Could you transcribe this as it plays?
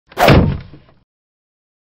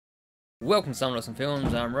Welcome to Some Awesome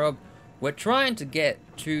Films. I'm Rob. We're trying to get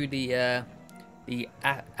to the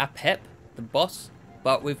Apep, the boss,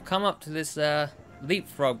 but we've come up to this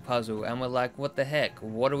leapfrog puzzle, and we're like, what the heck?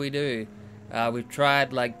 What do we do? We've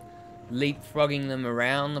tried like leapfrogging them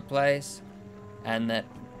around the place, and that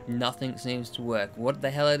nothing seems to work. What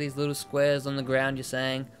the hell are these little squares on the ground? You're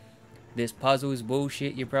saying this puzzle is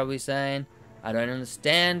bullshit. You're probably saying I don't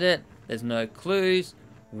understand it. There's no clues.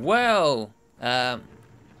 Well,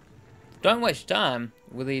 don't waste time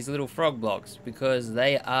with these little frog blocks, because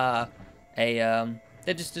they are they're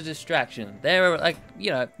just a distraction. They're like,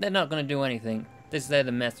 they're not going to do anything. They're just there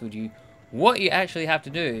to mess with you. What you actually have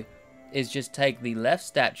to do is just take the left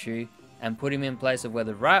statue and put him in place of where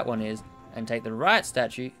the right one is, and take the right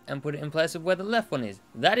statue and put it in place of where the left one is.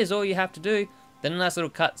 That is all you have to do. Then a nice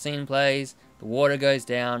little cutscene plays, the water goes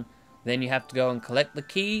down, then you have to go and collect the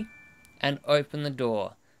key and open the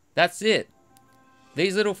door. That's it.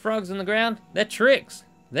 These little frogs on the ground, they're tricks.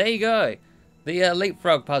 There you go. The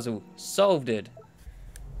leapfrog puzzle, solved it.